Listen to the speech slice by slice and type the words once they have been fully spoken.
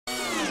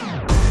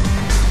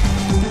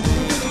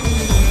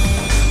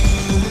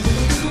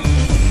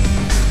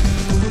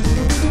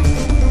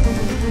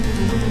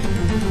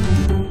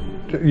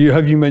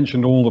you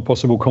mentioned all the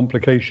possible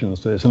complications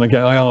to this? And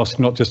again, I ask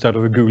not just out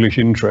of a ghoulish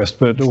interest,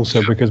 but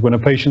also because when a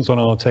patient's on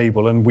our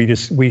table and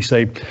we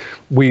say,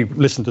 we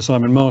listened to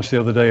Simon Marsh the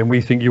other day and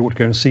we think you ought to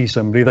go and see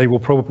somebody, they will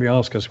probably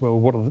ask us, well,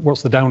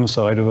 what's the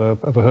downside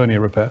of a hernia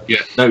repair?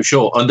 Yeah, no,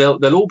 sure. And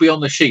they'll all be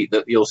on the sheet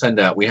that you'll send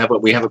out. We have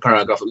a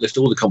paragraph that lists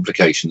all the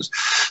complications.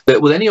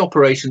 That with any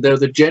operation, there are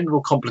the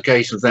general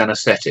complications of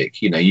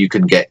anaesthetic. You know, you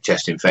can get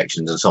chest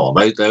infections and so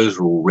on. Those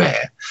are all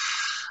rare.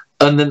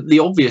 And then the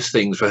obvious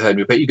things for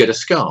hernia repair, you get a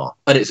scar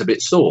and it's a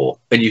bit sore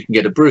and you can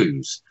get a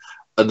bruise.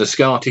 And the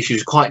scar tissue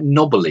is quite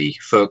knobbly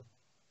for a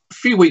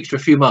few weeks to a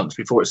few months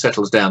before it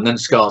settles down. Then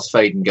scars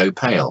fade and go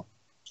pale.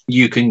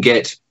 You can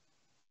get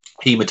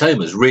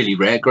hematomas, really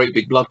rare, great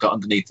big blood clot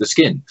underneath the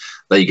skin.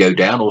 They go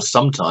down, or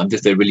sometimes,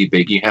 if they're really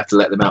big, you have to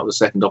let them out with a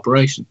second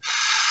operation.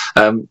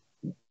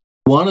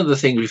 One of the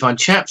things we find,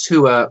 chaps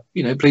who are,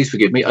 you know, please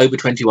forgive me, over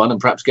 21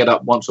 and perhaps get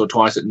up once or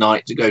twice at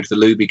night to go to the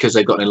loo because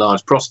they've got an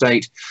enlarged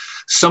prostate,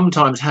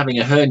 sometimes having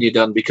a hernia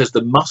done because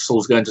the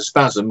muscles going to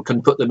spasm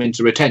can put them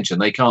into retention.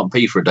 They can't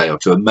pee for a day or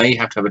two and may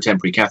have to have a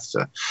temporary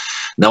catheter.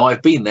 Now,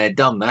 I've been there,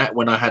 done that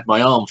when I had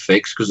my arm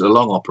fixed because it was a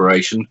long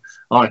operation.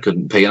 I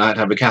couldn't pee and I had to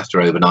have a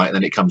catheter overnight, and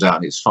then it comes out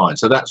and it's fine.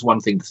 So that's one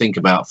thing to think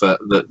about for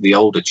the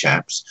older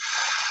chaps.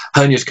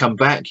 Hernias come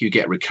back, you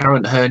get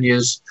recurrent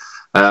hernias.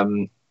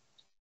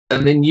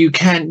 And then you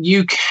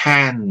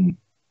can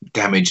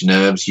damage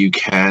nerves. You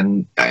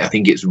can, I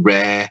think it's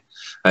rare,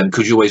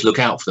 because you always look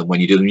out for them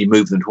when you do them. You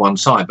move them to one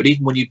side. But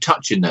even when you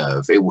touch a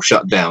nerve, it will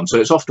shut down. So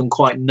it's often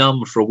quite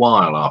numb for a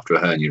while after a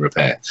hernia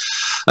repair.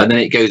 And then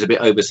it goes a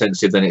bit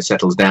oversensitive, then it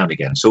settles down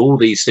again. So all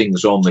these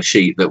things are on the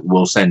sheet that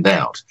we'll send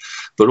out.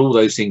 But all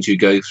those things you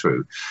go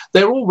through,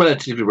 they're all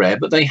relatively rare,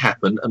 but they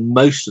happen, and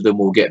most of them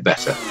will get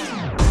better.